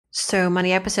So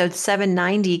Money episode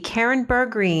 790, Karen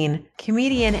Bergreen,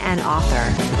 comedian and author.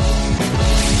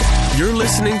 You're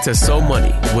listening to So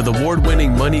Money with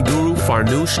award-winning money guru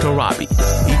Farnoosh Torabi.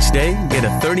 Each day, get a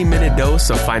 30-minute dose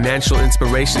of financial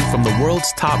inspiration from the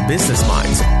world's top business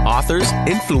minds, authors,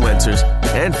 influencers,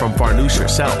 and from Farnoosh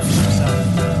herself.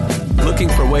 Looking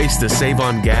for ways to save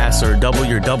on gas or double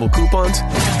your double coupons?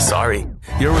 Sorry,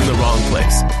 you're in the wrong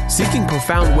place. Seeking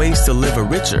profound ways to live a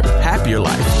richer, happier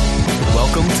life.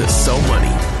 Welcome to So Money.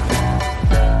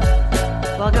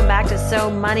 Welcome back to So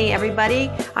Money, everybody.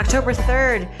 October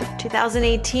 3rd,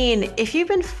 2018. If you've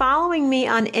been following me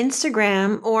on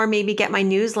Instagram or maybe get my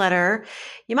newsletter,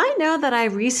 you might know that I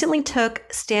recently took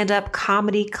stand-up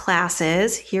comedy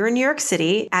classes here in New York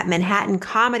City at Manhattan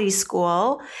Comedy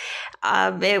School.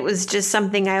 It was just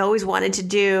something I always wanted to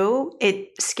do.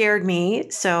 It scared me,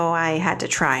 so I had to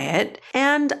try it.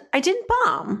 And I didn't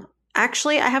bomb.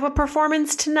 Actually, I have a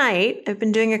performance tonight. I've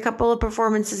been doing a couple of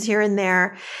performances here and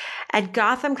there at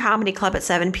Gotham Comedy Club at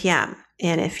 7 p.m.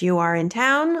 And if you are in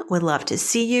town, would love to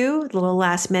see you. A little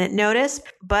last minute notice,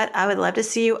 but I would love to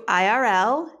see you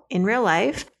IRL in real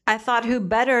life. I thought who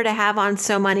better to have on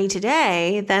So Money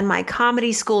today than my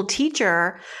comedy school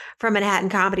teacher from Manhattan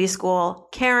Comedy School,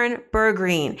 Karen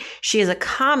Bergreen. She is a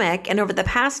comic, and over the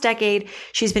past decade,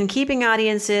 she's been keeping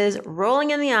audiences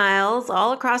rolling in the aisles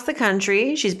all across the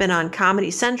country. She's been on Comedy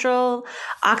Central,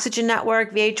 Oxygen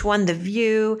Network, VH1, The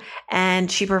View, and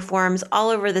she performs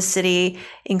all over the city,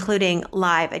 including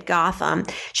live at Gotham.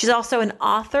 She's also an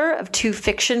author of 2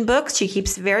 fiction books. She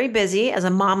keeps very busy as a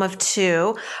mom of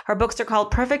 2. Her books are called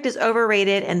Perfect is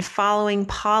Overrated and Following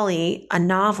Polly, a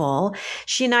novel.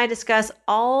 She and I discuss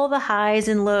all the highs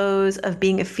and lows of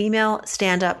being a female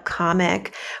stand-up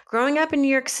comic. Growing up in New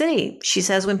York City, she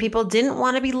says when people didn't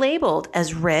want to be labeled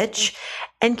as rich,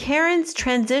 and Karen's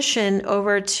transition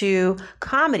over to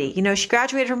comedy. You know, she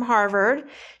graduated from Harvard.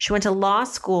 She went to law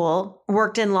school,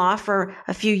 worked in law for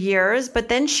a few years, but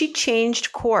then she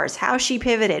changed course. How she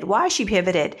pivoted, why she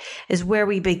pivoted is where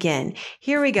we begin.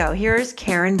 Here we go. Here's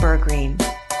Karen Bergreen.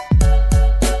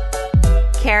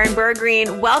 Karen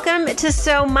Bergreen, welcome to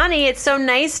So Money. It's so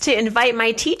nice to invite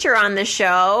my teacher on the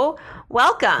show.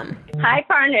 Welcome. Hi,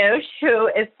 Farnoosh, who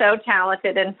is so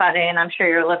talented and funny, and I'm sure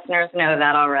your listeners know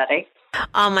that already.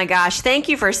 Oh my gosh. Thank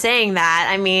you for saying that.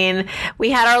 I mean, we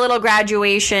had our little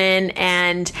graduation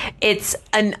and it's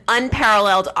an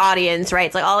unparalleled audience, right?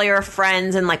 It's like all your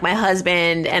friends and like my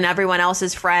husband and everyone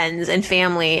else's friends and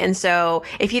family. And so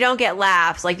if you don't get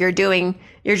laughs, like you're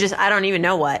just, I don't even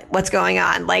know what's going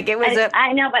on. Like it was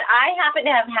I know, but I happen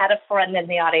to have had a friend in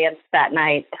the audience that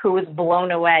night who was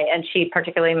blown away, and she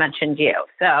particularly mentioned you.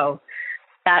 So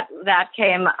that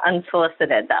came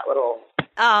unsolicited, that little.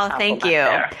 Oh, thank you.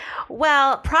 There.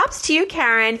 Well, props to you,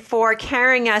 Karen, for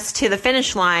carrying us to the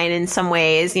finish line in some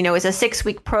ways. You know, it's a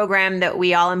 6-week program that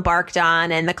we all embarked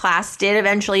on, and the class did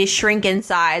eventually shrink in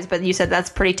size, but you said that's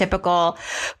pretty typical.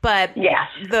 But yes,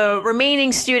 the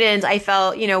remaining students, I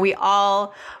felt, you know, we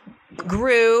all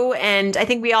grew, and I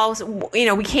think we all, you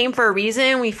know, we came for a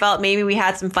reason. We felt maybe we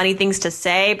had some funny things to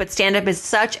say, but stand-up is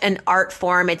such an art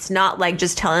form. It's not like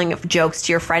just telling jokes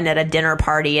to your friend at a dinner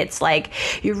party. It's like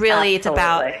you really, It's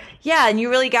about, yeah, and you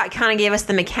really kind of gave us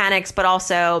the mechanics, but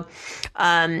also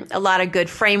a lot of good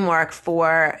framework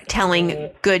for telling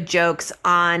good jokes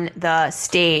on the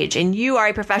stage. And you are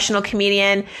a professional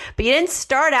comedian, but you didn't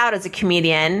start out as a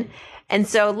comedian. And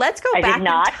so let's go back in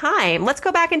time. Let's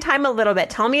go back in time a little bit.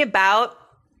 Tell me about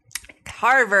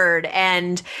Harvard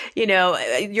and, you know,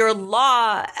 your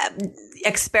law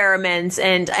experiments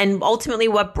and ultimately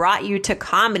what brought you to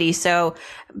comedy. So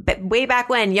way back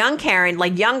when, young Karen,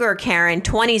 like younger Karen,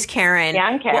 20s Karen.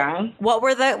 Young Karen. What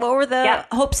were the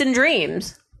hopes and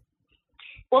dreams?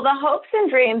 Well, the hopes and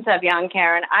dreams of young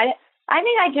Karen, I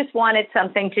think I just wanted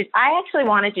I actually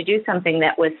wanted to do something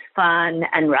that was fun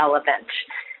and relevant.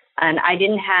 And I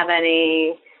didn't have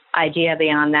any idea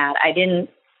beyond that.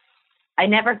 I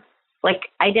never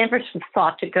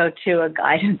thought to go to a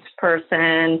guidance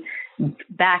person.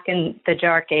 Back in the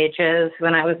dark ages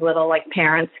when I was little, like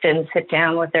parents didn't sit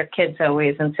down with their kids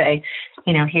always and say,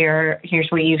 you know, here's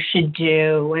what you should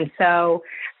do. And so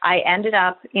I ended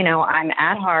up, you know, I'm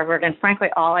at Harvard, and frankly,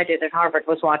 all I did at Harvard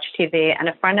was watch TV. And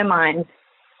a friend of mine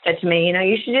said to me, you know,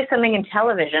 you should do something in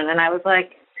television. And I was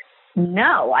like,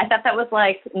 no, I thought that was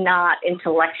like not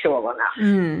intellectual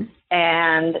enough.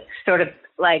 And sort of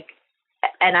like,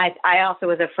 and I also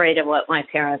was afraid of what my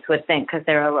parents would think because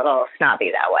they're a little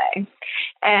snobby that way.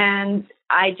 And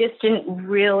I just didn't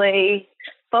really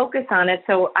focus on it.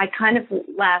 So I kind of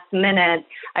last minute,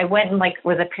 I went and like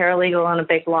was a paralegal in a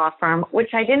big law firm,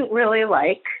 which I didn't really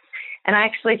like. And I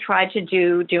actually tried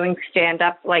to doing stand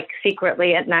up like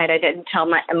secretly at night. I didn't tell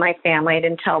my family. I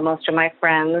didn't tell most of my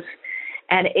friends.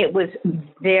 And it was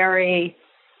very,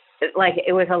 like,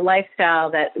 it was a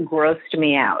lifestyle that grossed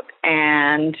me out.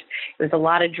 And it was a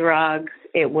lot of drugs.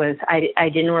 It was, I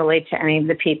didn't relate to any of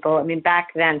the people. I mean, back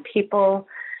then,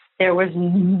 there was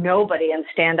nobody in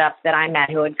stand-up that I met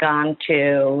who had gone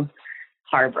to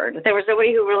Harvard. There was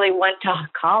nobody who really went to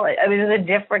college. I mean, it was a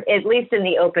different, at least in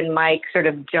the open mic, sort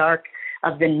of dark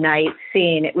of the night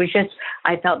scene. It was just,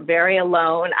 I felt very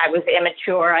alone. I was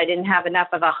immature. I didn't have enough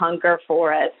of a hunger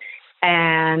for it.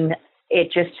 And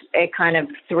it kind of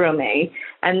threw me.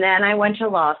 And then I went to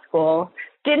law school.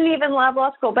 Didn't even love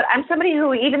law school, but I'm somebody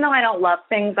who, even though I don't love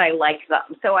things, I like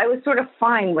them. So I was sort of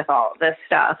fine with all of this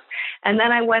stuff. And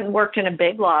then I went and worked in a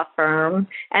big law firm,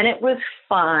 and it was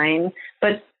fine.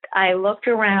 But I looked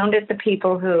around at the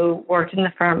people who worked in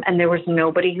the firm, and there was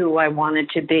nobody who I wanted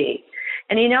to be.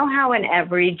 And you know how in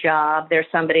every job there's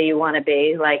somebody you want to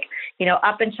be? Like, you know,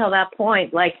 up until that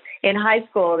point, like in high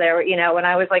school, there were, you know, when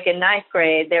I was like in ninth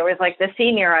grade, there was like the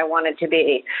senior I wanted to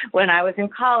be. When I was in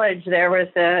college, there were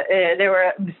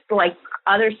like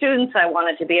other students I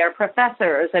wanted to be, or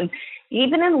professors. And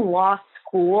even in law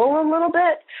school a little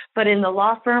bit, but in the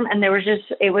law firm, and it was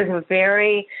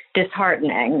very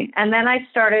disheartening. And then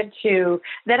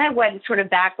then I went sort of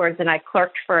backwards and I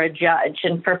clerked for a judge.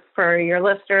 And for your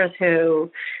listeners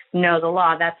who know the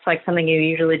law, that's like something you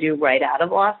usually do right out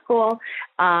of law school.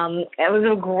 It was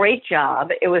a great job.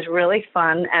 It was really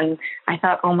fun. And I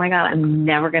thought, oh my God, I'm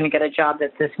never going to get a job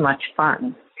that's this much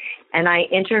fun. And I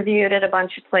interviewed at a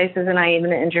bunch of places, and I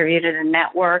even interviewed at a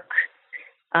network,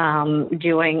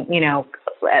 doing, you know,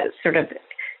 sort of,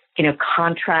 you know,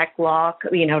 contract law,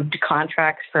 you know,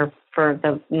 contracts for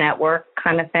the network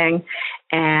kind of thing.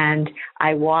 And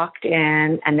I walked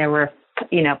in, and there were,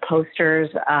 you know, posters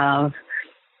of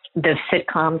the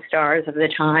sitcom stars of the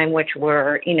time, which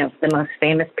were, you know, the most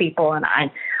famous people. And I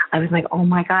was like, oh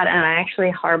my God. And I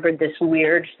actually harbored this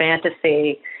weird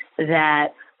fantasy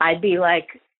that I'd be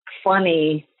like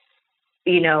funny,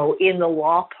 you know, in the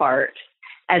law part.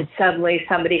 And suddenly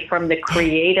somebody from the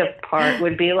creative part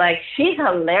would be like, she's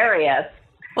hilarious.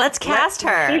 Let's cast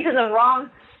her. She's in the wrong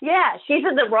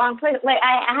place. Like,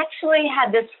 I actually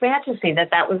had this fantasy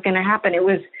that was going to happen. It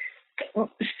was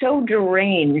so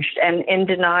deranged and in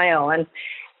denial.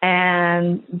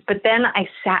 But then I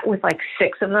sat with like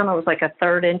 6 of them. It was like a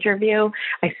third interview.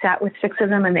 I sat with 6 of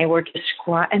them, and they were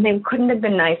and they couldn't have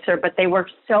been nicer, but they were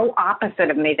so opposite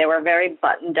of me. They were very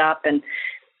buttoned up and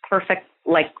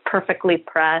perfectly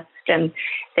pressed. And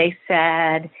they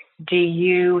said, do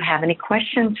you have any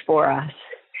questions for us?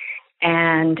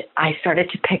 And I started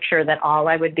to picture that all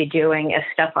I would be doing is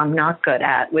stuff I'm not good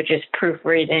at, which is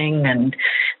proofreading and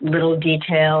little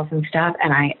details and stuff.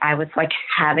 And I was like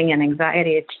having an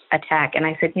anxiety attack. And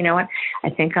I said, you know what?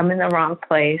 I think I'm in the wrong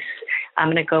place. I'm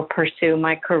going to go pursue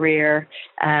my career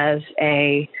as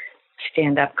a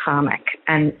stand-up comic.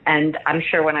 And I'm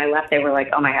sure when I left, they were like,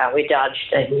 oh my God, we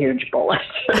dodged a huge bullet.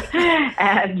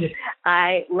 And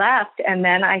I left, and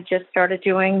then I just started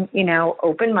doing, you know,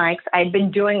 open mics. I'd been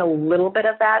doing a little bit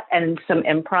of that and some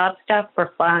improv stuff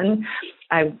for fun.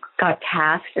 I got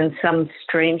cast in some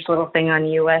strange little thing on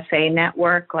USA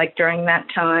Network, like during that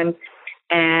time.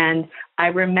 And I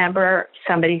remember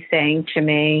somebody saying to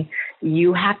me,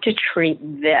 you have to treat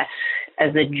this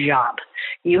as a job.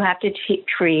 You have to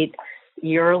treat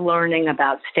your learning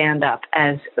about stand-up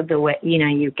as the way, you know,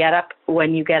 you get up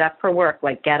when you get up for work,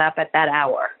 like get up at that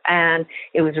hour. And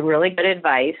it was really good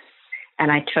advice.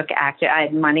 And I took acting. I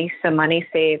had some money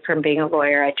saved from being a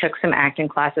lawyer. I took some acting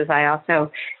classes. I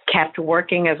also kept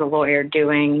working as a lawyer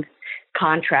doing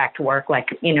contract work, like,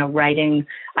 you know, writing.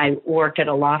 I worked at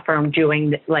a law firm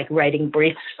doing like writing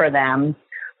briefs for them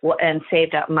and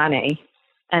saved up money.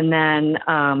 And then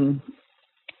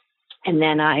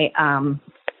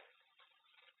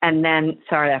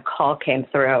sorry, a call came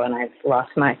through and I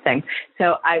lost my thing.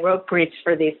 So I wrote briefs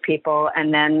for these people,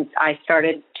 and then I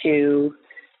started to,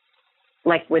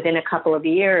 like, within a couple of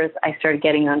years, I started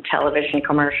getting on television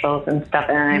commercials and stuff,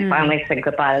 and I finally said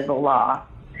goodbye to the law.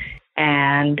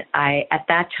 And at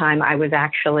that time, I was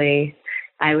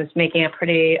making a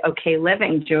pretty okay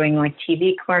living doing like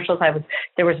TV commercials.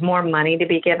 There was more money to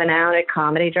be given out at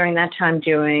comedy during that time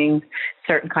doing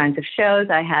certain kinds of shows.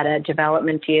 I had a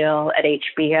development deal at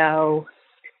HBO.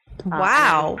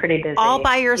 Wow. Pretty busy. All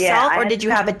by yourself, or did you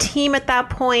have a team at that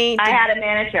point? I had a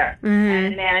manager.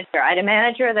 I had a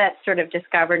manager that sort of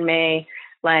discovered me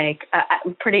like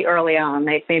pretty early on,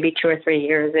 like maybe 2 or 3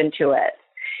 years into it.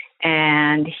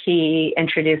 And he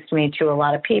introduced me to a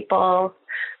lot of people.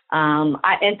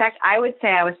 In fact, I would say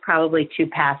I was probably too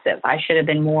passive. I should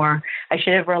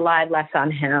have relied less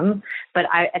on him. But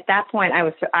at that point,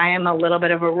 I am a little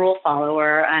bit of a rule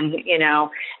follower, and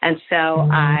so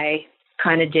I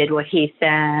kind of did what he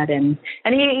said, and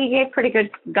he gave pretty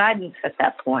good guidance at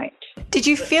that point. Did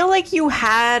you feel like you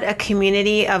had a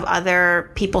community of other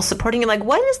people supporting you? Like,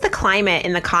 what is the climate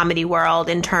in the comedy world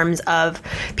in terms of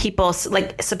people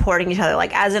like supporting each other?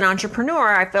 Like, as an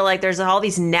entrepreneur, I feel like there's all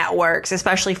these networks,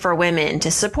 especially for women, to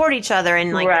support each other.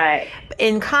 And like, right.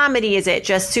 In comedy, is it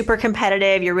just super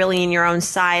competitive? You're really in your own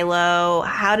silo.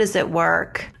 How does it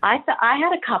work? I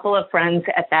had a couple of friends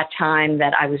at that time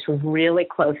that I was really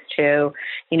close to,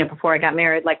 before I got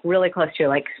married, like really close to.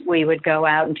 Like, we would go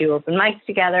out and do open mics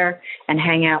together and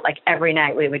hang out. Like every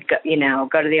night we would go,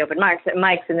 go to the open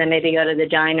mics and then maybe go to the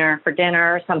diner for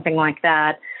dinner or something like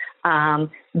that.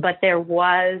 But there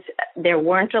weren't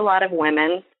a lot of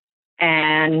women,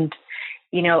 and,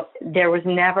 there was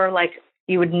never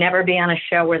you would never be on a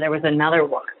show where there was another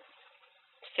woman.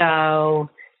 So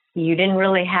you didn't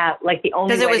really have the only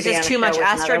because it was just too much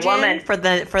estrogen for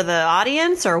the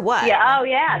audience, or what? Yeah. Oh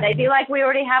yeah. They'd be like, we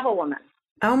already have a woman.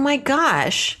 Oh my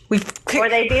gosh. Or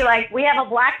they'd be like, we have a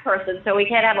black person, so we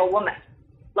can't have a woman.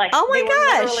 Oh my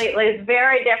gosh. It's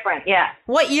very different. Yeah.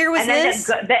 What year was this?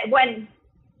 When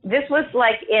this was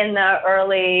in the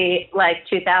early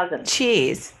 2000s.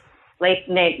 Jeez. Late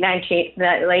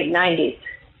 90s.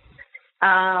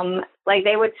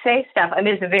 They would say stuff. I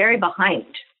mean, it's very behind.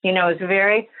 It was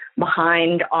very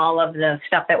behind all of the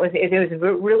stuff it was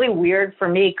really weird for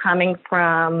me coming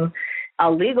from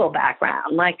a legal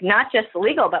background, not just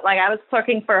legal, but I was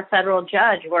clerking for a federal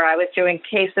judge where I was doing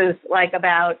cases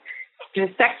about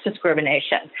just sex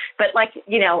discrimination. But what's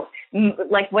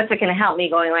it going to help me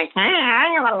going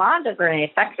I have a law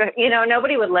degree, sex,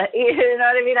 nobody would let, you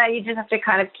know what I mean? You just have to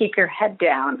kind of keep your head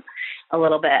down a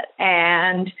little bit.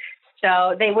 And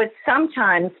so they would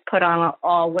sometimes put on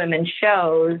all women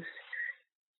shows,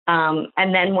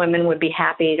 and then women would be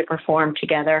happy to perform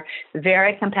together.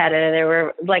 Very competitive. They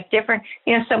were different.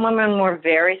 Some women were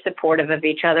very supportive of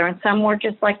each other, and some were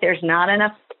just there's not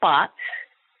enough spots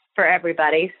for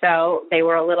everybody, so they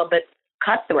were a little bit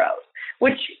cutthroat,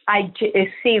 which I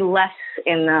see less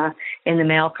in the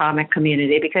male comic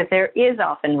community, because there is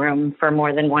often room for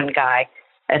more than one guy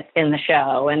in the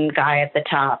show and guy at the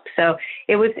top. So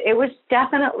it was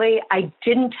definitely, I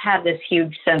didn't have this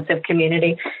huge sense of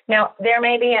community. Now, there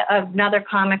may be another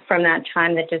comic from that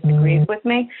time that disagrees with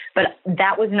me, but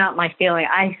that was not my feeling.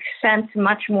 I sense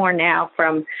much more now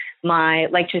from my,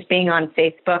 just being on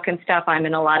Facebook and stuff. I'm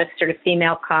in a lot of sort of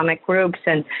female comic groups,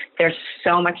 and there's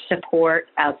so much support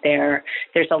out there.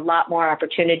 There's a lot more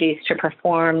opportunities to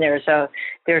perform. There's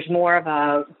more of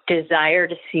a desire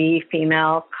to see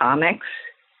female comics.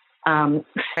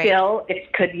 Still,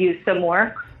 it could use some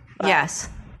work.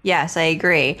 Yes, I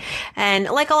agree. And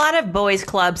like a lot of boys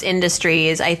clubs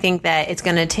industries, I think that it's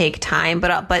going to take time,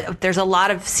 but there's a lot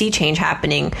of sea change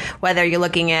happening, whether you're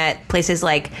looking at places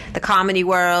like the comedy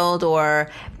world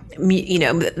or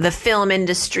the film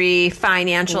industry,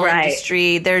 financial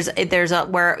industry. There's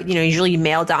where usually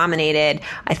male dominated.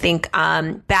 I think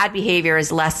bad behavior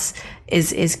is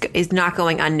not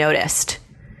going unnoticed.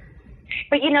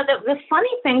 But, the funny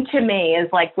thing to me is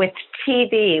with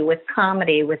TV, with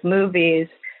comedy, with movies,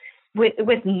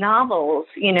 with novels,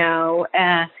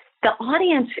 the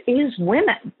audience is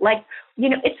women.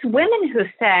 It's women who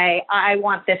say, I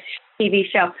want this TV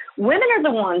show. Women are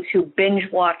the ones who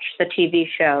binge watch the TV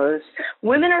shows.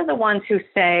 Women are the ones who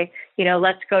say,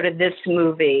 let's go to this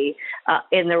movie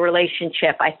in the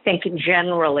relationship. I think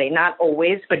generally, not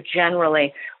always, but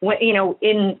generally,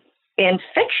 in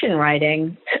fiction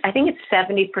writing, I think it's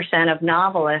 70% of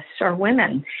novelists are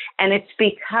women. And it's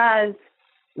because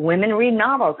women read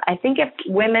novels. I think if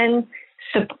women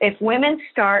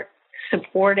start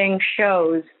supporting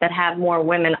shows that have more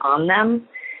women on them,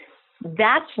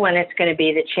 that's when it's going to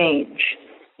be the change.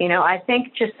 I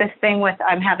think just this thing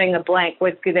I'm having a blank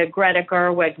with the Greta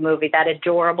Gerwig movie, that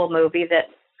adorable movie that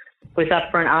was up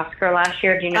for an Oscar last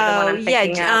year. Do you know the one I'm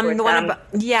thinking of?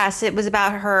 Yes, it was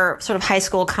about her sort of high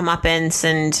school comeuppance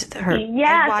and her. Yes,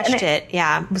 I watched it.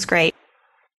 Yeah, it was great.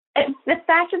 The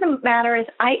fact of the matter is,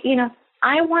 I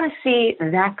want to see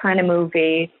that kind of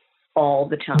movie all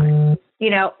the time.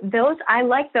 I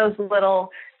like those little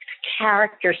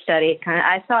character study kind of.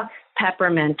 I saw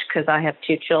Peppermint because I have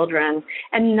two children,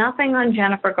 and nothing on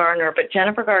Jennifer Garner. But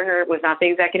Jennifer Garner was not the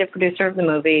executive producer of the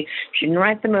movie. She didn't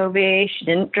write the movie. She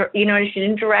didn't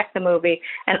direct the movie.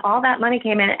 And all that money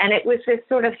came in, and it was this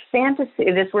sort of fantasy,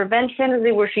 this revenge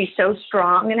fantasy where she's so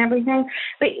strong and everything.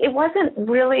 But it wasn't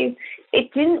really.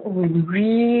 It didn't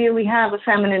really have a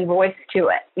feminine voice to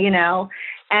it,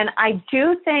 And I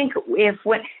do think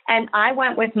and I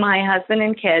went with my husband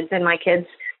and kids, and my kids,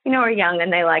 are young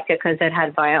and they liked it because it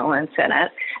had violence in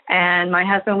it. And my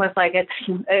husband was like,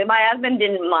 my husband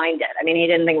didn't mind it. I mean, he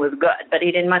didn't think it was good, but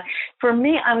he didn't mind. For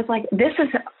me, I was like,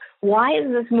 why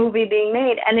is this movie being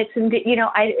made? And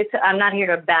I'm not here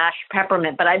to bash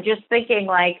Peppermint, but I'm just thinking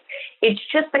it's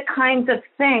just the kinds of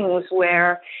things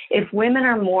where if women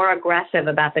are more aggressive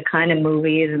about the kind of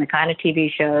movies and the kind of TV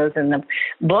shows and the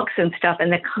books and stuff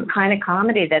and the kind of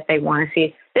comedy that they want to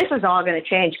see, this is all going to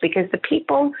change because the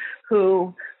people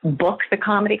who book the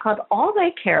comedy club, all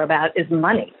they care about is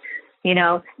money.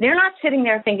 They're not sitting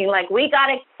there thinking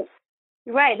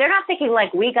Right. They're not thinking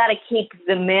we got to keep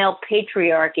the male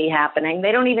patriarchy happening.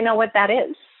 They don't even know what that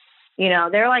is.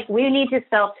 They're like, we need to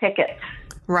sell tickets.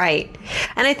 Right.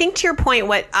 And I think to your point,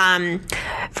 what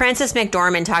Frances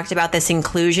McDormand talked about, this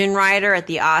inclusion rider at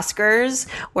the Oscars,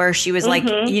 where she was like,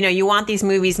 you want these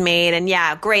movies made. And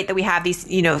yeah, great that we have these,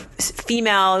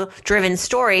 female driven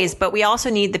stories, but we also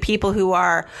need the people who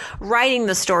are writing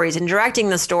the stories and directing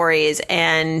the stories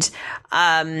and,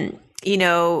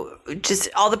 just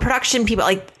all the production people,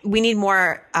 we need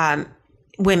more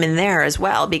women there as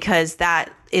well, because that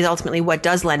is ultimately what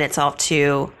does lend itself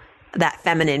to that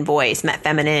feminine voice and that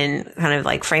feminine kind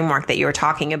of framework that you were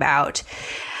talking about.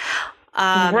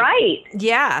 Right.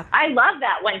 Yeah. I love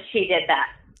that when she did that.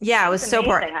 Yeah, it was so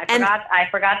important. I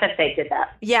forgot that they did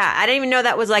that. Yeah, I didn't even know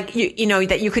that was that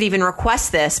you could even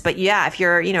request this. But yeah, if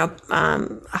you're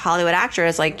a Hollywood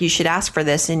actress, you should ask for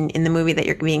this in the movie that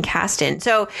you're being cast in.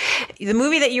 So the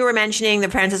movie that you were mentioning, the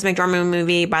Frances McDormand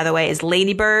movie, by the way, is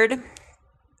Lady Bird.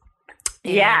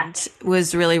 And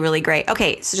was really, really great.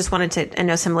 Okay, so just wanted to, I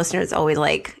know some listeners always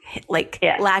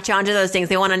latch onto those things.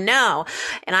 They want to know.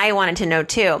 And I wanted to know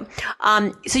too.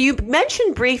 So you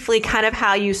mentioned briefly kind of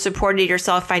how you supported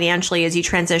yourself financially as you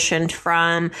transitioned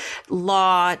from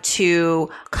law to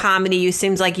comedy. You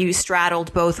seems like you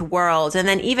straddled both worlds. And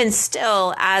then even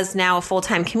still, as now a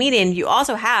full-time comedian, you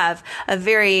also have a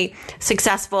very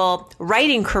successful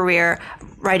writing career,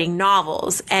 writing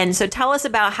novels. And so tell us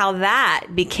about how that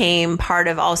became part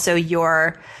of also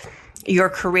your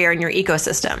career and your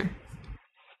ecosystem.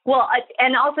 Well,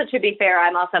 and also to be fair,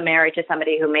 I'm also married to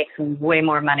somebody who makes way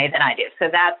more money than I do. So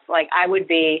that's I would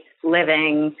be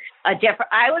living a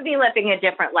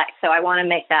different life. So I want to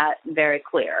make that very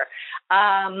clear.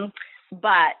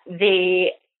 But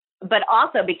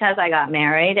also because I got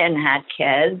married and had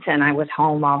kids and I was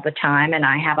home all the time, and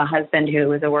I have a husband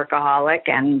who is a workaholic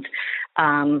and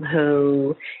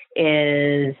who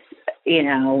is,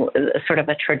 sort of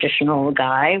a traditional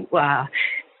guy.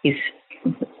 He's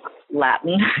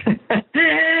Latin.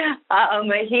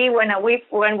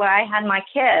 When I had my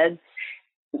kids,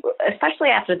 especially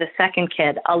after the second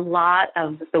kid, a lot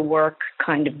of the work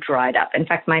kind of dried up. In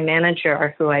fact, my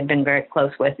manager, who I'd been very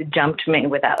close with, jumped me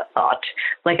without a thought.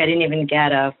 I didn't even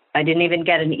get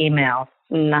an email,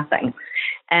 nothing.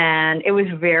 And it was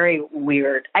very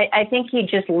weird. I think he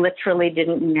just literally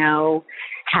didn't know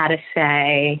how to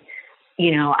say,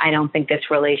 I don't think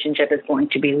this relationship is going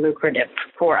to be lucrative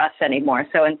for us anymore.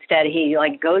 So instead he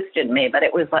ghosted me, but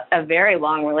it was a very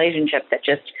long relationship that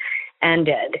just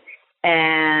ended.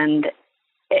 And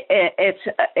it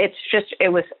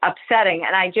was upsetting.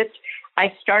 And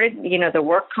I started, the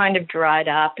work kind of dried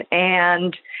up,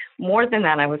 and more than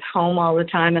that, I was home all the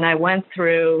time, and I went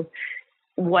through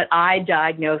what I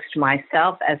diagnosed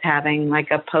myself as having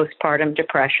a postpartum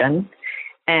depression.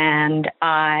 And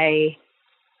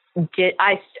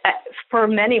for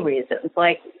many reasons,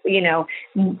 I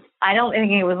don't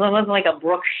think it wasn't like a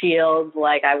Brooke Shields,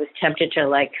 I was tempted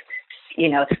to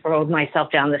throw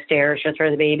myself down the stairs or throw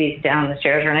the babies down the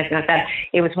stairs or anything like that.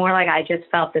 It was more I just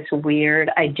felt this weird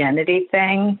identity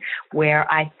thing where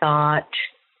I thought,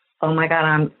 oh my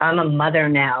God, I'm a mother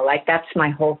now. That's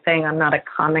my whole thing. I'm not a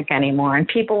comic anymore. And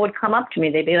people would come up to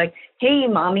me. They'd be like, hey,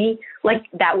 mommy,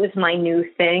 that was my new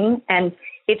thing. And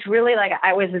it's really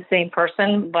I was the same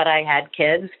person, but I had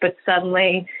kids. But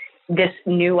suddenly this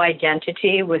new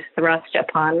identity was thrust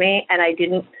upon me, and I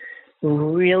didn't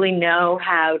really know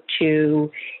how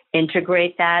to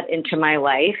integrate that into my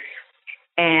life.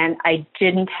 And I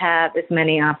didn't have as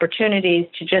many opportunities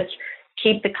to just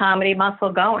keep the comedy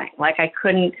muscle going. I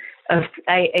couldn't,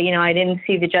 I didn't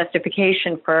see the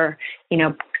justification for,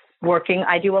 working.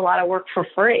 I do a lot of work for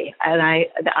free. And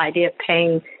the idea of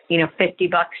paying,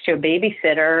 $50 to a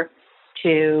babysitter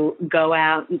to go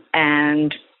out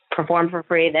and perform for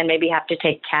free, then maybe have to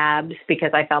take cabs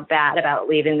because I felt bad about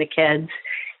leaving the kids.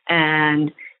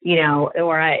 And,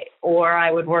 or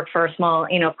I would work for a small,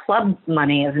 club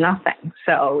money is nothing.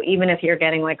 So even if you're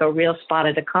getting like a real spot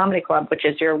at a comedy club, which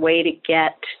is your way to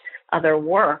get other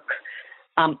work,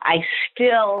 I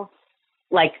still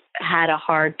had a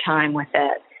hard time with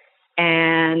it.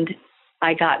 And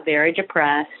I got very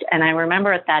depressed. And I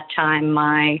remember at that time,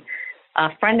 a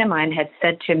friend of mine had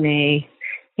said to me,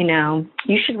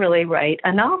 you should really write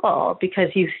a novel because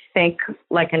you think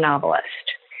like a novelist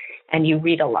and you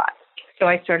read a lot. So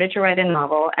I started to write a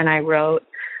novel, and I wrote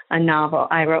a novel.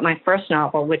 I wrote my first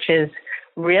novel, which is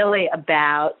really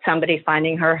about somebody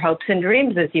finding her hopes and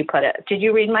dreams, as you put it. Did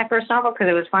you read my first novel? Because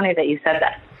it was funny that you said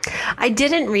that. I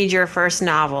didn't read your first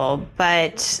novel,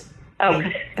 but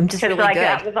I'm just really good.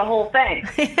 That was the whole thing.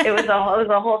 It was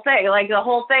the whole thing. Like the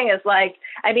whole thing is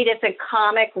it's a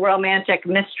comic romantic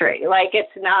mystery. Like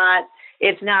it's not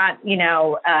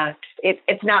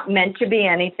meant to be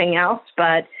anything else,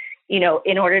 but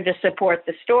in order to support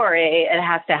the story, it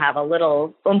has to have a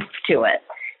little oomph to it.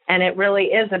 And it really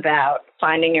is about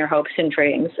finding your hopes and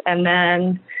dreams. And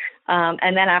then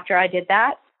after I did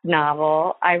that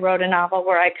novel, I wrote a novel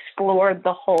where I explored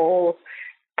the whole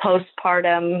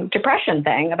postpartum depression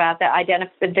thing about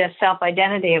the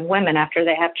self-identity of women after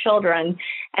they have children.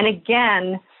 And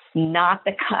again, not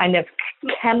the kind of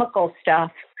chemical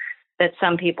stuff that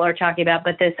some people are talking about,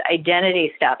 but this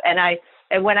identity stuff. And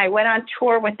when I went on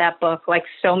tour with that book, like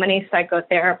so many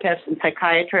psychotherapists and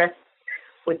psychiatrists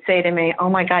would say to me, "Oh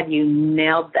my God, you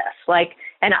nailed this."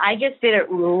 And I just did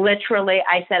it literally.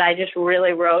 I said, I just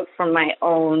really wrote from my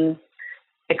own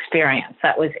experience.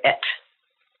 That was it.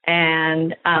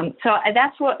 And so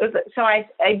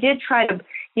I did try to,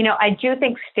 I do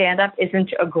think stand-up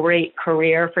isn't a great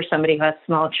career for somebody who has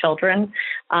small children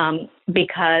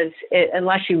because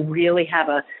unless you really have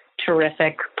a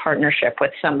terrific partnership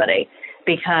with somebody.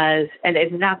 And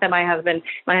it's not that my husband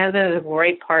is a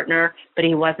great partner, but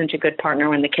he wasn't a good partner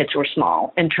when the kids were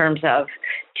small in terms of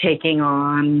taking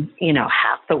on,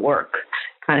 half the work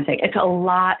kind of thing. It's a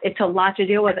lot to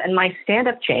deal with. And my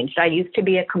stand-up changed. I used to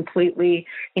be a completely,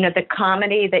 the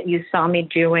comedy that you saw me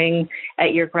doing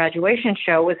at your graduation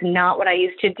show was not what I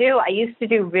used to do. I used to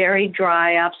do very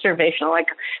dry observational, like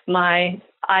my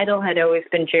idol had always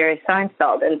been Jerry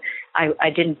Seinfeld, and I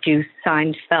didn't do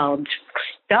Seinfeld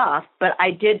stuff, but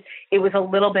I did. It was a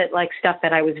little bit like stuff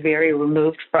that I was very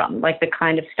removed from, like the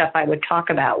kind of stuff I would talk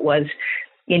about was,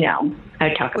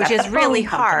 I talk about, which is really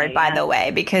hard, by the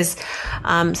way, because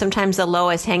sometimes the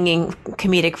lowest hanging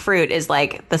comedic fruit is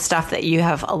like the stuff that you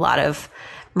have a lot of,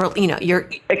 your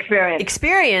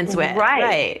experience with,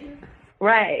 right.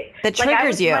 That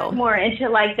triggers you. I was much more into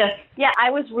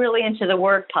I was really into the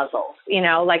word puzzles,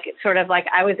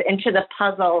 I was into the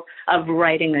puzzle of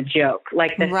writing a joke,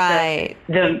 the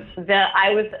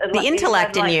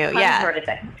intellect in you. Yeah. Sort of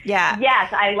thing. Yeah.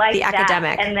 Yes. I liked the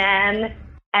academic.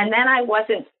 And then I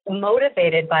wasn't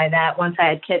motivated by that once I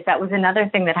had kids. That was another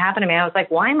thing that happened to me. I was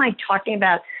like, why am I talking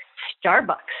about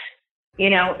Starbucks?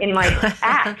 In my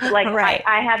act, right.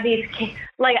 I have these,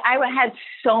 I had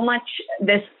so much,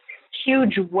 this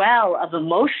huge well of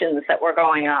emotions that were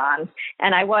going on,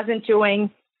 and I wasn't doing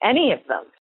any of them.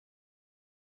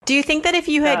 Do you think that if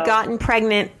you had gotten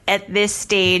pregnant at this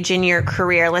stage in your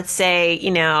career, let's say,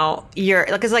 you're,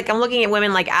 because I'm looking at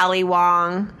women like Ali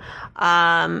Wong,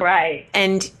 right.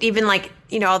 And even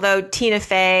although Tina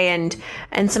Fey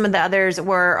and some of the others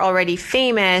were already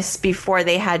famous before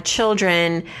they had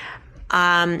children,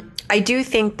 I do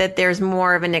think that there's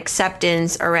more of an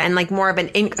acceptance and more of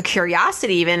a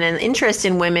curiosity, even an interest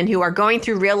in women who are going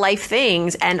through real life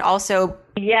things and also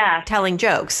telling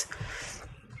jokes.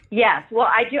 Yes. Well,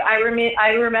 I do. I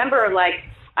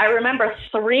remember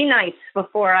 3 nights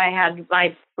before I had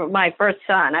my first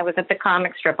son. I was at the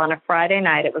comic strip on a Friday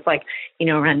night. It was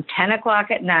around 10 o'clock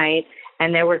at night.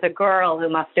 And there was a girl who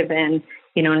must have been,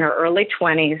 in her early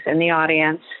 20s in the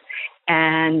audience.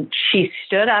 And she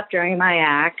stood up during my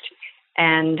act.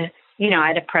 And, I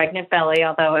had a pregnant belly,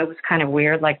 although it was kind of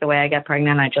weird, the way I get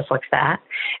pregnant, I just looked fat.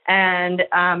 And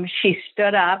she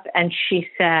stood up and she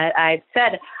said, I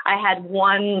had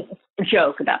one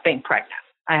joke about being pregnant.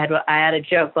 I had a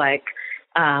joke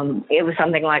it was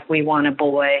something like, we want a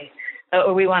boy,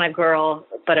 or we want a girl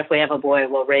but if we have a boy,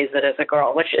 we'll raise it as a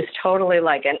girl, which is totally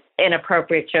like an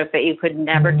inappropriate joke that you could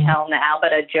never tell now,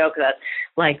 but a joke that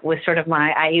like was sort of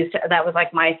that was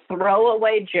like my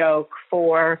throwaway joke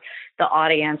for the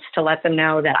audience to let them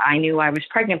know that I knew I was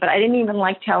pregnant, but I didn't even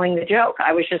like telling the joke.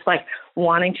 I was just like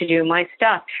wanting to do my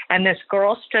stuff. And this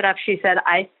girl stood up. She said,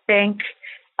 I think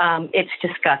it's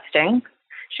disgusting.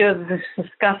 She goes, it's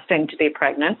disgusting to be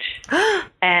pregnant,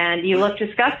 and you look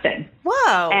disgusting.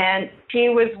 Whoa. And she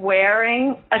was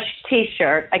wearing a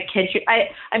T-shirt. I kid you.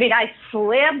 I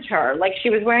slammed her. Like, she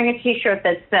was wearing a T-shirt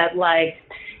that said, like,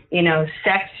 you know,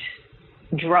 sex,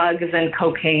 drugs, and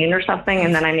cocaine or something.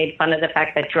 And then I made fun of the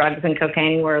fact that drugs and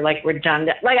cocaine were, like,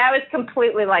 redundant. Like, I was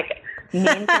completely, like, mean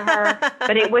to her.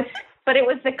 But it was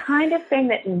the kind of thing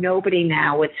that nobody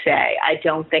now would say. I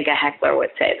don't think a heckler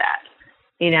would say that.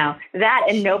 You know, that,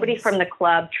 and nobody from the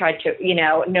club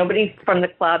nobody from the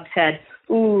club said,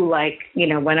 ooh, like, you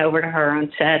know, went over to her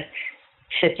and said,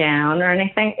 sit down or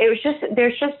anything. It was just,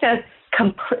 there's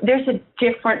a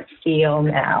different feel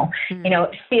now. Mm-hmm. You know,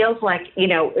 it feels like, you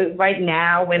know, right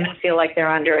now women feel like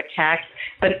they're under attack,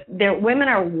 but women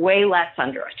are way less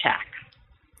under attack.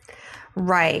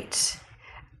 Right.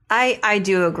 I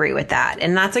do agree with that.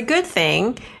 And that's a good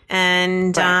thing.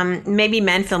 And right. Maybe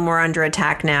men feel more under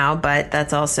attack now, but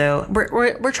that's also,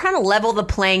 we're trying to level the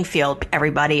playing field,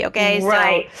 everybody. Okay.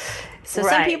 Right. So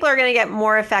some people are going to get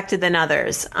more affected than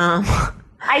others. I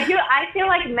feel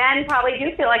like men probably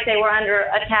do feel like they were under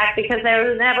attack because they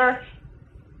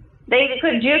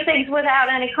could do things without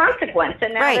any consequence.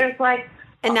 And now there's like,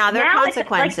 and now there are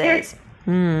consequences.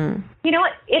 You know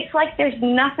what? It's like there's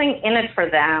nothing in it for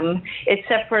them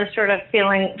except for sort of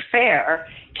feeling fair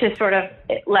to sort of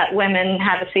let women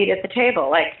have a seat at the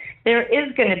table. Like, there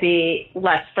is going to be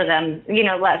less for them, you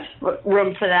know, less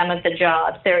room for them at the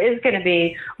jobs. There is going to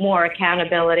be more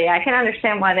accountability. I can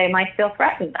understand why they might feel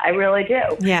threatened. I really do.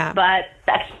 Yeah. But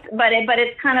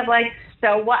it's kind of like,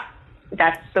 so what?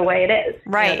 That's the way it is.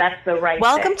 Right. You know, that's the right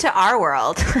Welcome thing. to our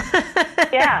world.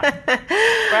 Yeah.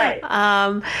 Right.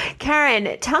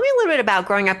 Karen, tell me a little bit about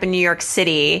growing up in New York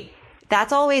City. I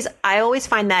always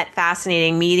find that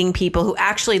fascinating, meeting people who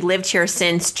actually lived here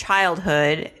since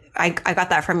childhood. I got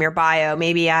that from your bio.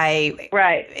 Maybe I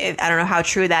don't know how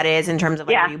true that is in terms of,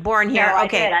 like, were you born here? No,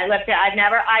 okay. I did. I lived here. I've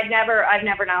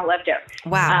never not lived here.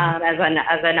 Wow. As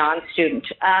a non-student.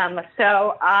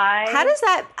 How does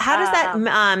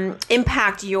that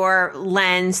impact your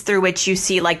lens through which you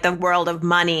see, like, the world of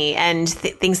money and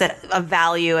things that of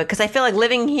value? Because I feel like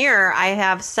living here, I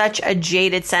have such a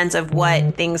jaded sense of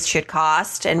what things should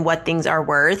cost and what things are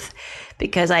worth,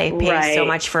 because I pay so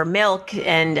much for milk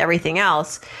and everything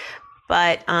else.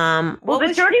 But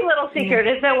the dirty little secret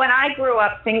is that when I grew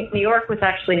up, New York was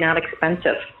actually not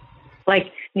expensive.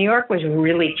 Like, New York was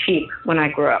really cheap when I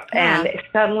grew up. Yeah. And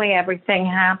suddenly everything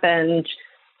happened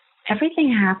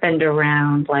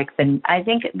around, like, I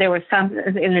think there was some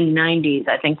in the 90s,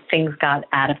 I think things got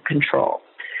out of control.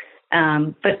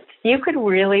 But you could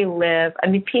really live,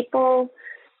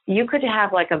 you could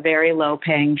have, like, a very low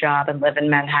paying job and live in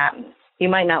Manhattan. You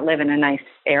might not live in a nice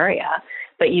area,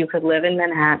 but you could live in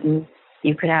Manhattan.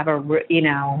 You could have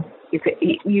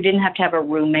you didn't have to have a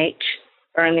roommate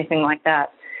or anything like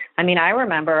that. I mean, I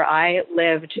remember I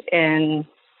lived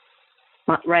when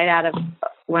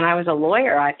I was a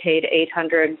lawyer, I paid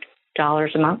 $800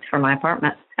 a month for my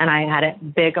apartment. And I had a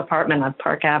big apartment on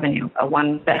Park Avenue, a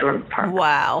 1-bedroom apartment.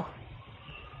 Wow.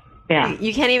 Yeah.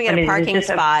 You can't even get a parking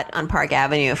spot on Park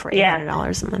Avenue for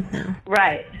 $800 a month now.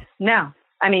 Right. No.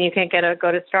 I mean, you can't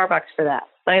go to Starbucks for that.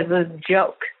 Like, it's a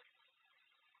joke.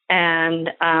 And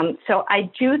so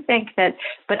I do think that,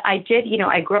 but I did,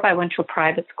 I went to a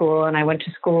private school and I went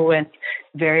to school with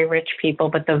very rich people,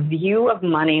 but the view of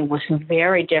money was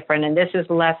very different. And this is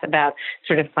less about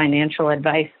sort of financial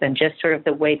advice than just sort of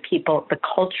the way the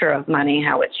culture of money,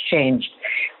 how it's changed.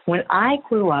 When I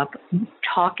grew up,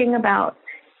 talking about,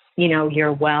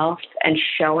 your wealth and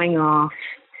showing off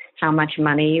how much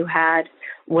money you had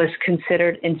was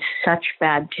considered in such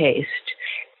bad taste.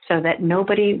 So that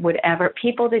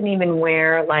people didn't even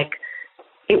wear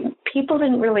people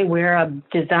didn't really wear a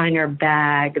designer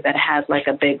bag that has like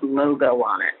a big logo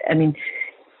on it. I mean,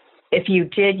 if you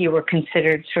did, you were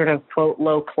considered sort of, quote,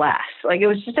 low class. Like, it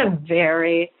was just a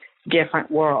very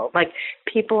different world. Like,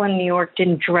 people in New York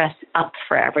didn't dress up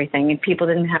for everything, and people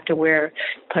didn't have to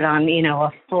put on,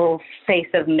 a full face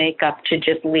of makeup to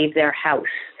just leave their house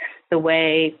the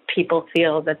way people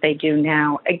feel that they do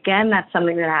now. Again, that's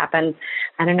something that happened,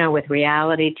 I don't know, with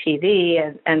reality TV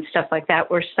and stuff like that,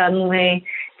 where suddenly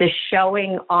the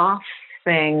showing off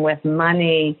thing with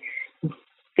money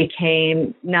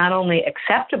became not only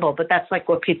acceptable, but that's like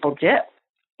what people do.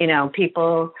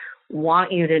 People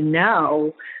want you to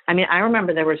know. I mean, I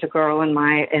remember there was a girl in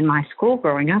my school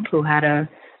growing up who had a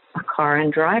car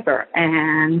and driver,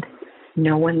 and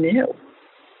no one knew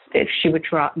if she would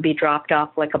be dropped off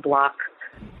like a block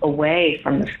away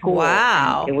from the school.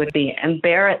 Wow. It would be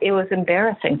It was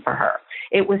embarrassing for her.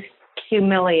 It was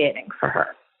humiliating for her.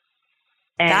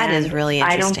 And that is really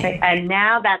interesting. And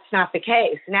now that's not the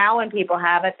case. Now when people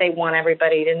have it, they want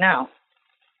everybody to know.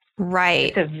 Right.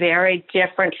 It's a very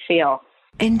different feel.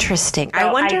 Interesting. So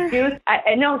I wonder.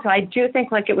 I do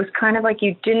think like it was kind of like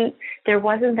there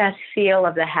wasn't that feel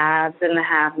of the haves and the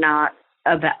have-not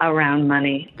around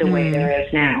money the way there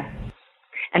is now.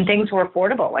 And things were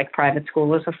affordable, like private school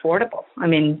was affordable. I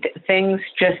mean, things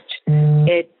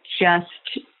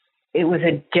it was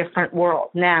a different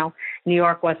world. Now, New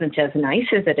York wasn't as nice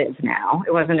as it is now.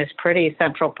 It wasn't as pretty.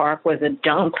 Central Park was a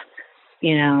dump,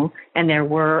 and there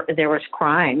was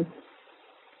crime.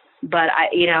 But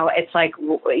it's like,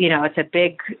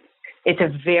 it's a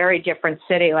very different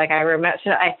city. Like I remember,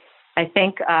 I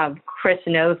think Chris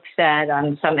Noth said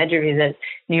on some interview that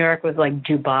New York was like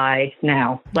Dubai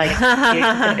now, like it's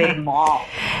a big mall.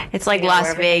 It's like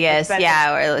Las Vegas,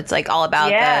 where it's like all about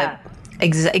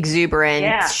the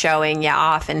exuberance showing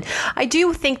off. And I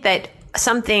do think that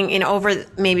something over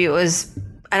maybe it was,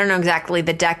 I don't know exactly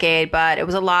the decade, but it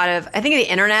was a lot of, I think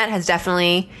the internet has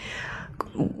definitely,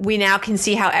 we now can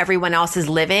see how everyone else is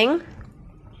living.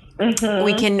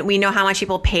 Mm-hmm. We know how much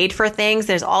people paid for things.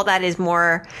 There's all that is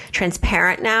more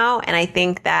transparent now. And I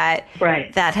think that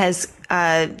that has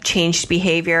changed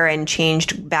behavior and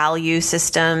changed value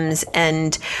systems.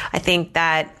 And I think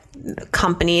that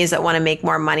companies that want to make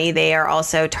more money, they are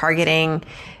also targeting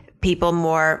people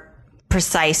more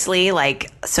precisely,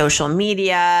 like social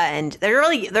media, and they're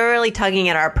really tugging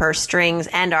at our purse strings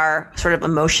and our sort of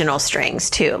emotional strings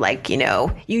too. Like, you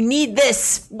need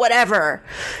this, whatever,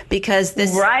 because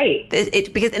this,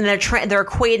 because and they're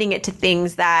equating it to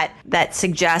things that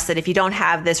suggest that if you don't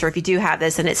have this, or if you do have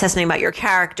this, and it says something about your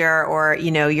character or,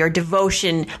 your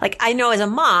devotion. Like, I know as a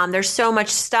mom, there's so much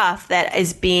stuff that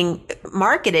is being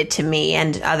marketed to me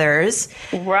and others.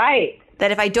 Right. That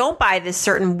if I don't buy this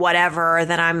certain whatever,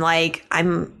 then I'm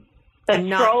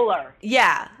stroller.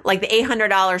 Yeah. Like the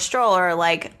 $800 stroller,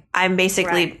 like I'm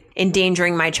basically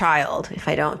endangering my child if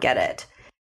I don't get it.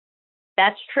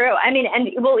 That's true. I mean, and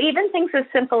even things as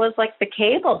simple as like the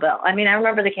cable bill. I mean, I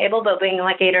remember the cable bill being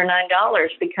like $8 or $9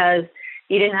 because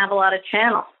you didn't have a lot of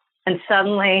channels. And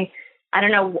suddenly, I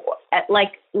don't know,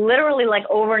 like literally like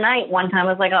overnight, one time it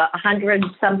was like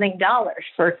 $100-something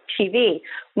for TV.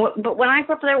 But when I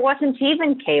grew up, there wasn't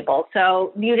even cable.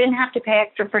 So you didn't have to pay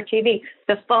extra for TV.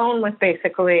 The phone was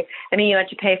basically, you had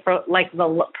to pay for like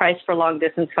the price for long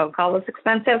distance phone call was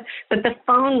expensive, but the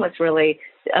phone was really,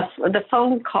 the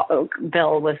phone call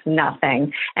bill was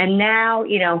nothing. And now,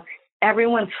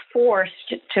 everyone's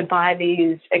forced to buy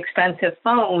these expensive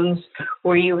phones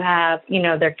where you have,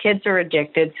 their kids are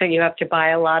addicted. So you have to buy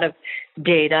a lot of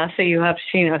data. So you have,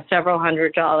 several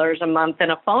 $100s a month in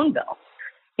a phone bill.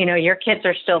 Your kids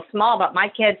are still small, but my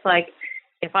kids, like,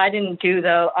 if I didn't do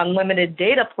the unlimited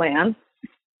data plan,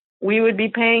 we would be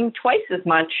paying twice as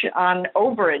much on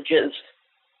overages.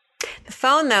 The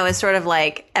phone, though, is sort of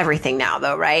like everything now,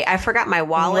 though, right? I forgot my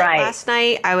wallet last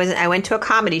night. I went to a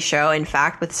comedy show, in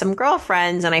fact, with some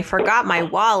girlfriends, and I forgot my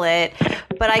wallet,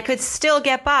 but I could still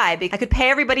get by. I could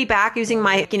pay everybody back using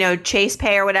my, Chase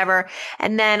Pay or whatever.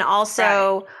 And then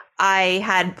also I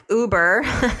had Uber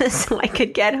so I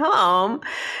could get home.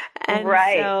 And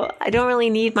so I don't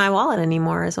really need my wallet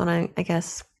anymore is what I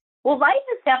guess. Well, life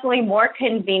is definitely more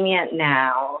convenient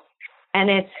now. And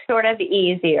it's sort of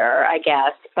easier, I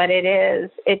guess, but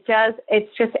it's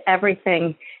just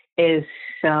everything is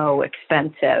so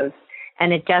expensive.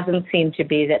 And it doesn't seem to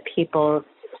be that people's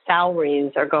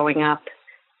salaries are going up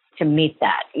to meet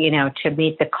that, to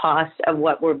meet the cost of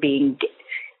what we're being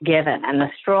given. And the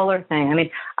stroller thing,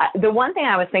 the one thing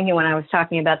I was thinking when I was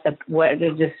talking about what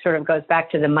it just sort of goes back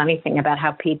to the money thing about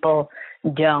how people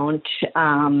don't,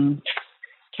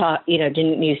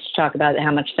 didn't used to talk about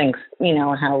how much things,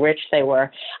 how rich they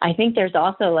were. I think there's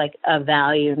also like a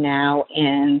value now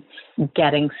in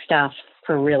getting stuff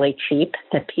for really cheap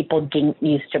that people didn't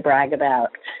used to brag about.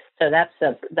 So that's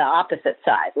the opposite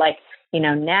side. Like,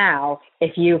 now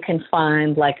if you can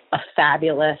find like a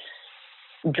fabulous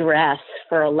dress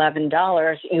for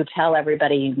 $11, you tell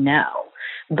everybody you know.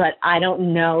 But I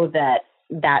don't know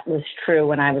that was true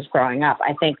when I was growing up.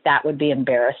 I think that would be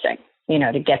embarrassing,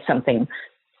 to get something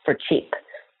for cheap.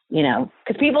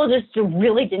 because people just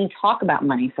really didn't talk about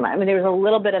money so much. I mean, there was a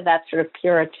little bit of that sort of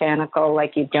puritanical,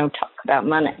 like you don't talk about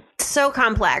money. So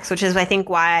complex, which is, I think,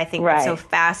 why I think it's so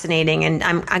fascinating. And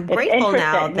I'm grateful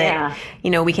now that,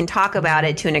 we can talk about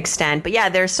it to an extent. But yeah,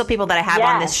 there's still people that I have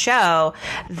on this show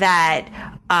that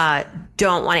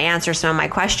don't want to answer some of my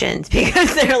questions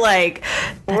because they're like,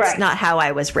 that's not how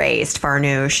I was raised,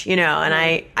 Farnoosh, and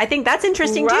I think that's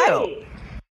interesting too.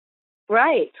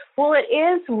 Right. Well, it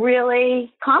is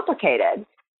really complicated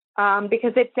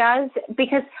because it does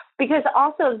because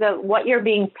also what you're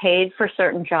being paid for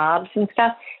certain jobs and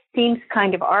stuff seems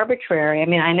kind of arbitrary. I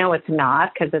mean, I know it's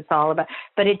not because it's all about,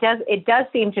 but it does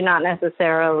seem to not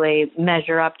necessarily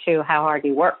measure up to how hard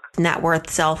you work. Net worth,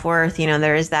 self-worth,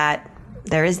 there is that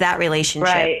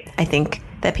relationship, I think,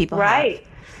 that people have.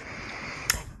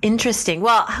 Interesting.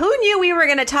 Well, who knew we were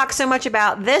going to talk so much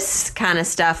about this kind of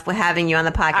stuff with having you on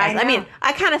the podcast? I mean,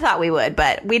 I kind of thought we would,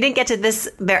 but we didn't get to this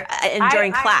during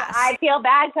class. I feel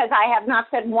bad because I have not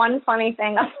said one funny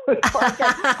thing on the record.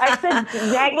 I said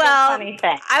negative funny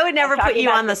thing. I would never put you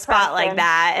on the spot like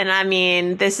that. And I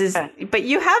mean, but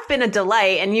you have been a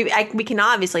delight, and we can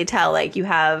obviously tell, like, you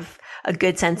have a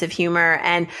good sense of humor.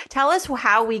 And tell us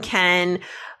how we can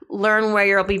learn where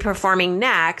you'll be performing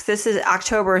next. This is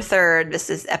October 3rd.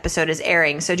 This episode is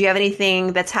airing. So do you have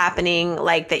anything that's happening,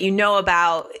 like, that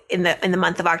about in the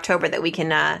month of October that we can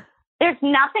There's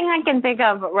nothing I can think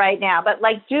of right now, but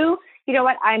you know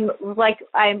what? I'm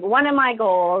one of my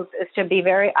goals is to be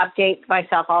update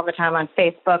myself all the time on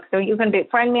Facebook. So you can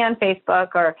friend me on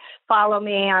Facebook or follow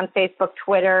me on Facebook,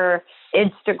 Twitter,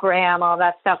 Instagram, all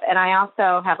that stuff. And I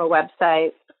also have a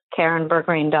website,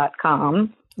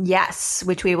 KarenBergreen.com. Yes,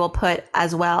 which we will put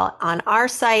as well on our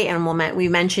site, and we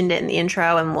mentioned it in the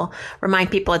intro, and we'll remind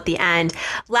people at the end.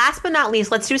 Last but not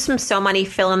least, let's do some So Money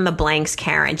fill in the blanks,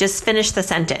 Karen. Just finish the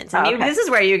sentence. I mean, this is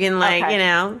where you can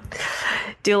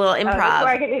do a little improv. This is where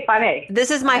I can be funny. This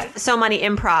is my So Money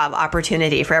improv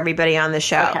opportunity for everybody on the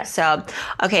show. Okay. So,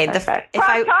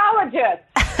 proctologist.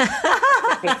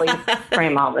 People you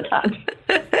frame all the time.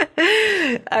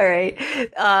 All right.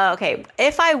 Okay.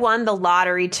 If I won the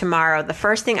lottery tomorrow, the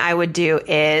first thing I would do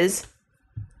is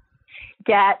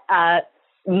get a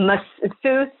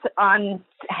masseuse on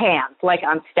hand, like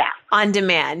on staff. On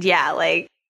demand. Yeah. Like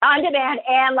on demand,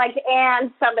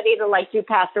 and somebody to do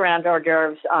pass around hors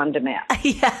d'oeuvres on demand.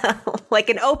 Yeah. Like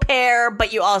an au pair,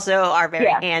 but you also are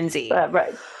very handsy.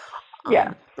 Right.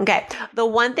 Yeah. Okay. The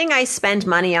one thing I spend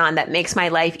money on that makes my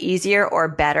life easier or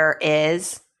better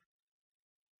is?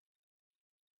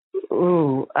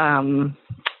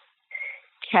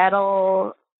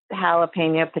 Kettle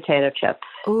jalapeno potato chips.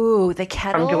 Ooh, the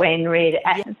Kettle? From Dwayne Reed.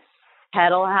 Yeah.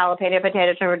 Kettle jalapeno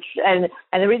potato chips. And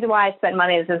the reason why I spend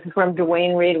money is this is from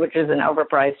Dwayne Reed, which is an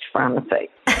overpriced pharmacy.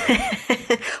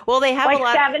 Well, they have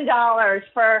 $7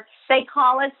 they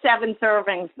call it 7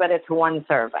 servings, but it's 1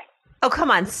 serving. Oh,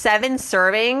 come on. 7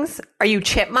 servings? Are you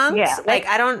chipmunks?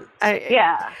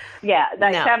 Yeah. Yeah.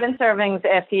 No. 7 servings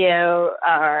if you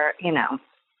are,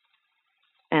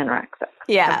 anorexic.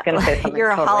 Yeah. You're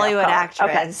a Hollywood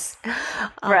actress. Okay.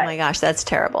 Oh my gosh, that's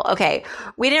terrible. Okay.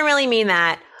 We didn't really mean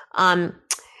that.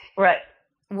 Right.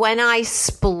 When I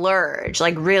splurge,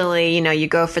 really, you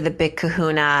go for the big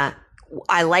kahuna,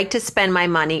 I like to spend my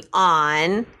money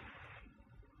on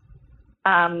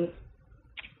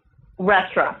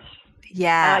restaurants.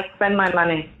 Yeah. I like to spend my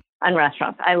money on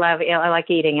restaurants. I like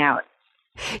eating out.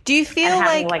 Do you feel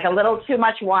having a little too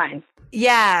much wine?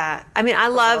 Yeah. I mean, I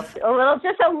love a little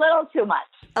too much.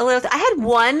 I had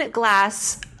 1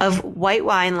 glass of white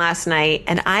wine last night,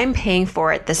 and I'm paying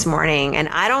for it this morning. And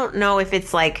I don't know if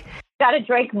it's got to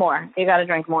drink more. You got to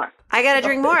drink more. I got to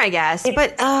drink more, I guess.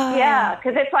 But yeah,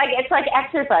 because it's like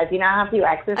exercise. You know how you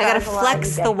exercise. I got to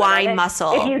flex the wine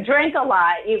muscle. If you drink a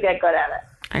lot, you get good at it.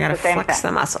 I got to flex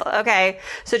the muscle. Okay.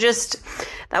 So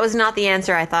that was not the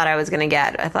answer I thought I was going to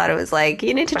get. I thought it was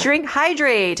you need to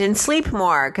hydrate and sleep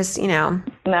more because, No,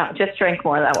 just drink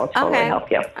more. That will totally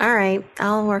help you. All right.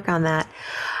 I'll work on that.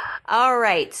 All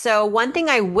right. So one thing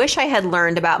I wish I had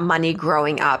learned about money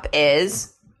growing up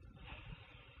is?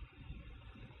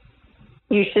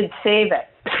 You should save it.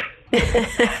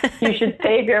 You should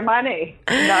save your money,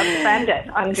 not spend it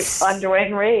on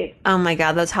Dwayne Reed. Oh my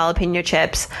God, those jalapeno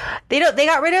chips! They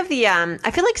got rid of the.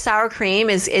 I feel like sour cream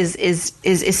is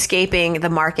escaping the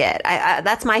market.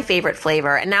 That's my favorite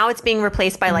flavor, and now it's being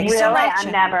replaced by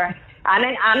sriracha.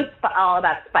 I'm all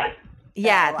about spice.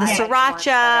 Yeah, the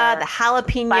sriracha, the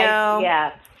jalapeno.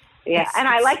 Spice, yeah, and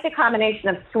I like the combination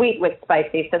of sweet with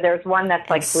spicy. So there's one that's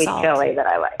sweet salt. Chili that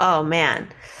I like. Oh man,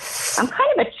 I'm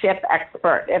kind of a chip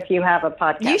expert. If you have a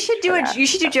podcast, you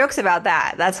should do jokes about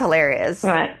that. That's hilarious.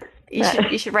 Right.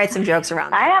 You should write some jokes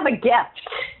around that. I have a gift.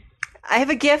 I have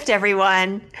a gift,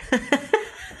 everyone.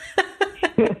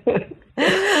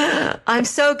 I'm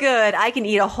so good. I can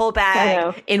eat a whole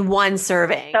bag in one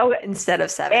serving instead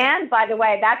of 7. And by the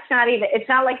way, it's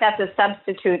not like that's a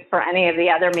substitute for any of the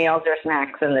other meals or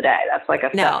snacks in the day. That's like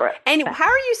a separate. And how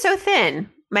are you so thin,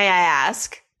 may I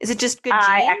ask? Is it just good genes?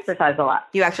 I exercise a lot.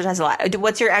 You exercise a lot.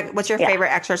 What's your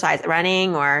favorite exercise?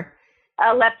 Running or?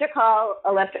 Elliptical.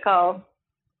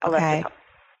 Okay.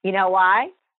 You know why?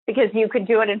 Because you could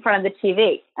do it in front of the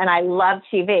TV, and I love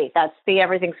TV. That's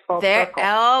everything's full circle.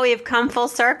 Oh, we've come full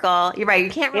circle. You're right.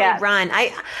 You can't really run.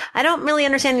 I don't really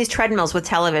understand these treadmills with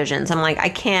televisions. I'm like, I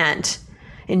can't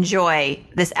enjoy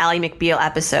this Ally McBeal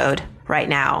episode right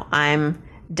now. I'm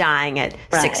dying at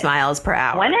 6 miles per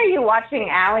hour. When are you watching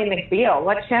Ally McBeal?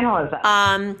 What channel is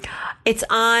that? It's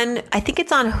on. I think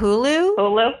it's on Hulu.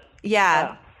 Hulu.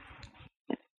 Yeah.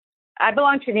 Oh. I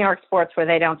belong to New York Sports where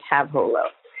they don't have Hulu.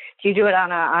 Do you do it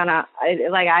on a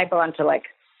like I belong to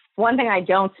one thing I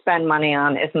don't spend money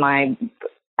on is my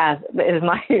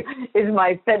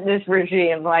fitness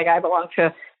regime. Like I belong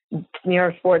to New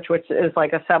York Sports, which is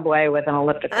like a Subway with an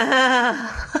elliptical.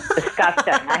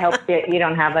 Disgusting. I hope you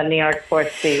don't have a New York Sports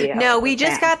CEO. No, we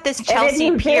just got this Chelsea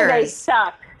Piers. They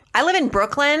suck. I live in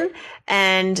Brooklyn,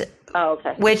 and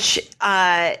which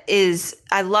is,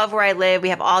 I love where I live. We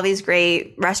have all these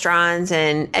great restaurants,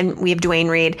 and we have Duane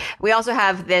Reade. We also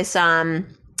have this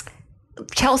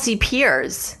Chelsea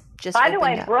Piers. Just by the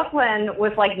way, Brooklyn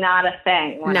was not a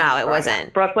thing. No, it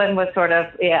wasn't. Brooklyn was sort of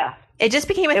It just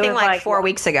became a thing 4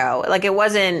 weeks ago. It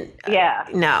wasn't.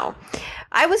 No.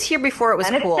 I was here before it was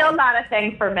cool. And it's still not a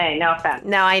thing for me. No offense.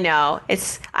 No, I know.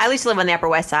 I used to live on the Upper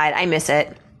West Side. I miss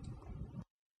it.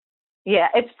 Yeah,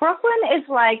 Brooklyn is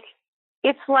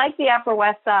it's like the Upper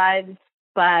West Side,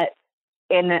 but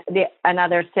in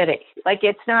another city.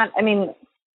 It's not. I mean,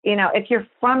 if you're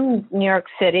from New York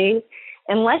City,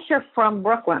 unless you're from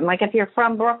Brooklyn, if you're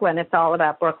from Brooklyn, it's all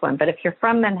about Brooklyn. But if you're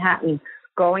from Manhattan,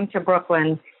 going to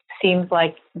Brooklyn seems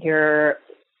like you're.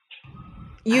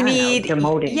 You need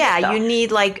demoting. Yeah, yourself. You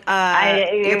need your passport.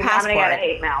 I'm gonna get a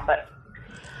hate mail, but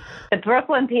the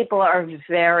Brooklyn people are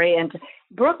very into.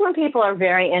 Brooklyn people are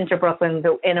very into Brooklyn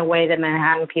in a way that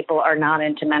Manhattan people are not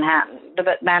into Manhattan.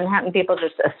 But Manhattan people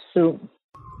just assume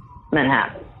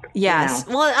Manhattan. Yes.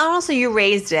 Well, and also you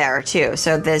raised there too,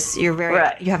 so you're very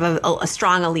you have a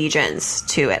strong allegiance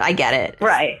to it. I get it.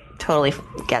 Right. Totally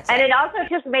gets it. And it also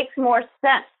just makes more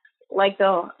sense.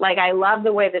 I love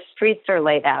the way the streets are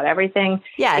laid out. Everything.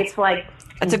 Yeah. It's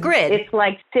a grid. It's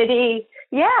like city.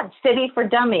 Yeah, City for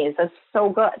Dummies. That's so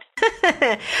good.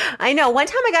 I know. One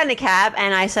time I got in a cab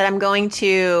and I said, I'm going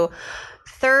to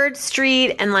 3rd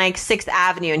Street and 6th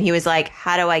Avenue. And he was like,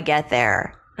 how do I get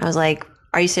there? I was like,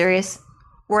 are you serious?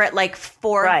 We're at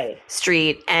 4th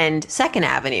Street and 2nd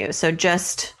Avenue. So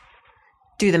just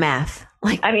do the math.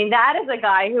 That is a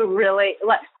guy who really,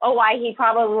 why he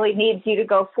probably needs you to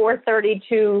go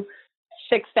 432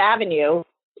 6th Avenue.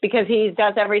 Because he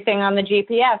does everything on the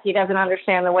GPS. He doesn't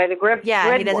understand the way the grid he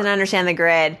doesn't works. understand the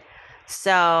grid.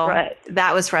 So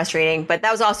that was frustrating. But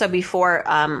that was also before,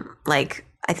 I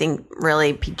think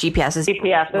really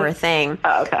GPSs were a thing.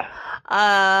 Oh, okay.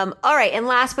 All right. And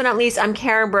last but not least, I'm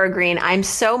Karen Bergreen. I'm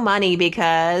so money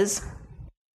because...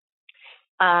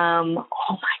 oh, my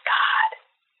God.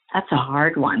 That's a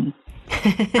hard one.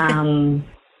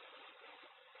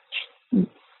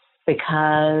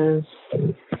 Because...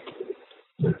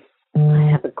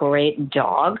 I have a great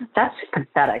dog. That's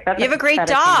pathetic. You have a great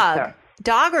dog. Answer.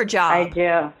 Dog or job? I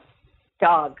do.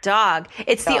 Dog.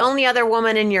 It's the only other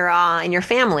woman in your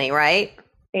family, right?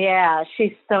 Yeah,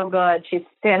 she's so good. She's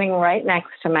standing right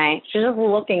next to me. She's just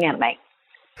looking at me,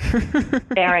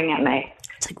 staring at me.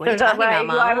 It's what are you talking about,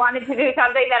 Mom? I wanted to do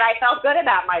something that I felt good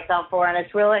about myself for, and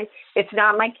it's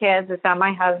not my kids, it's not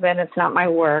my husband, it's not my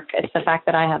work. It's the fact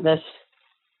that I have this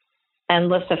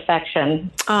endless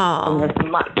affection. Oh,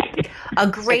 much. A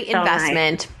great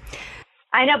investment. Nice.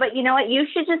 I know, but you know what? You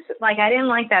should just I didn't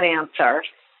like that answer,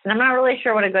 and I'm not really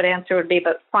sure what a good answer would be.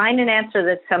 But find an answer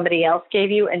that somebody else gave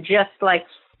you, and just splice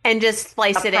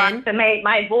it in. Approximate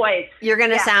my voice. You're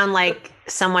gonna sound like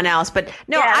someone else, but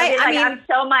no, I mean, I'm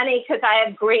so money because I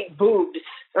have great boobs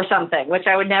or something, which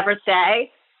I would never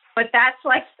say. But that's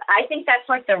I think that's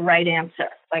the right answer.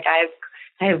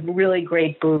 I have really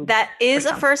great boobs. That is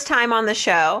a first time on the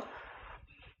show,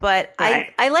 but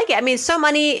I like it. I mean, so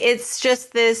money, it's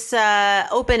just this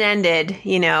open-ended,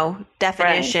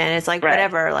 definition. Right. It's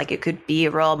whatever. It could be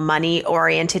a real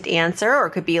money-oriented answer, or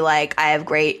it could be I have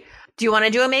great. Do you want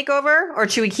to do a makeover, or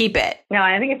should we keep it? No,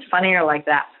 I think it's funnier like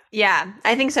that. Yeah,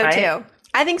 I think so too.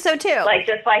 I think so too. Like,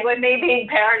 just like with me being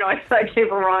paranoid, so I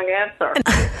gave a wrong answer.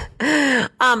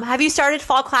 Have you started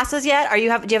fall classes yet? Do you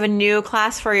have a new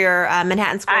class for your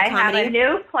Manhattan School of Comedy? I have a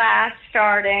new class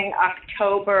starting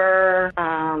October,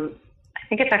 I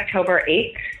think it's October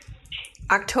 8th.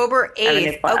 October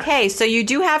 8th. Okay, so you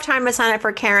do have time to sign up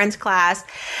for Karen's class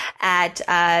at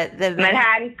the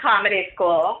Manhattan Comedy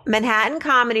School. Manhattan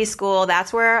Comedy School.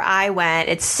 That's where I went.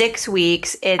 It's 6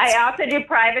 weeks. I also do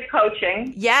private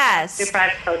coaching. Yes. I do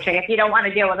private coaching if you don't want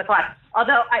to deal with a class.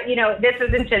 Although, this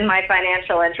isn't in my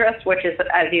financial interest, which is,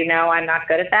 as you know, I'm not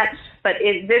good at that. But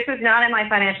this is not in my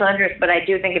financial interest, but I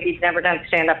do think if you've never done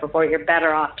stand-up before, you're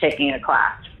better off taking a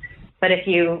class. But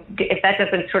if that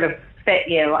doesn't sort of fit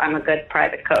you, I'm a good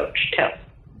private coach too.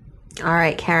 All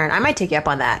right, Karen, I might take you up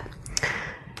on that.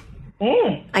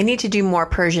 I need to do more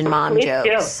Persian mom Please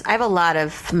jokes. do. I have a lot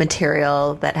of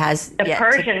material that has the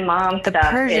Persian mom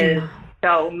stuff is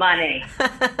so money.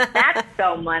 That's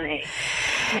so money.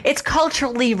 It's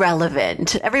culturally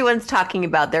relevant. Everyone's talking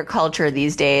about their culture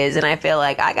these days, and I feel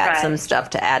like I got some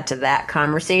stuff to add to that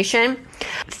conversation.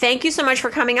 Thank you so much for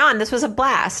coming on. This was a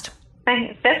blast.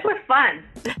 This was fun.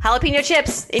 Jalapeno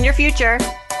chips in your future.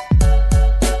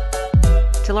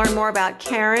 To learn more about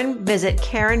Karen, visit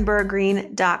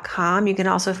KarenBurgreen.com. You can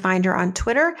also find her on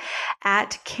Twitter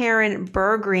at Karen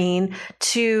Burgreen.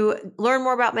 To learn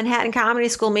more about Manhattan Comedy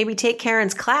School, maybe take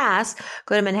Karen's class,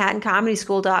 go to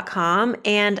ManhattanComedySchool.com.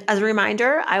 And as a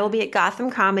reminder, I will be at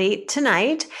Gotham Comedy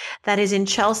tonight. That is in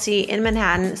Chelsea in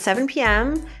Manhattan, 7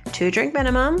 p.m., 2-drink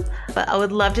minimum. But I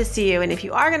would love to see you. And if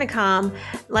you are going to come,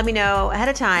 let me know ahead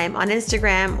of time on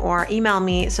Instagram or email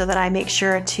me so that I make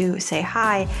sure to say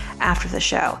hi after the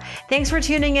show. Thanks for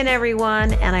tuning in,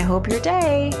 everyone, and I hope your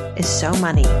day is so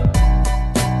money.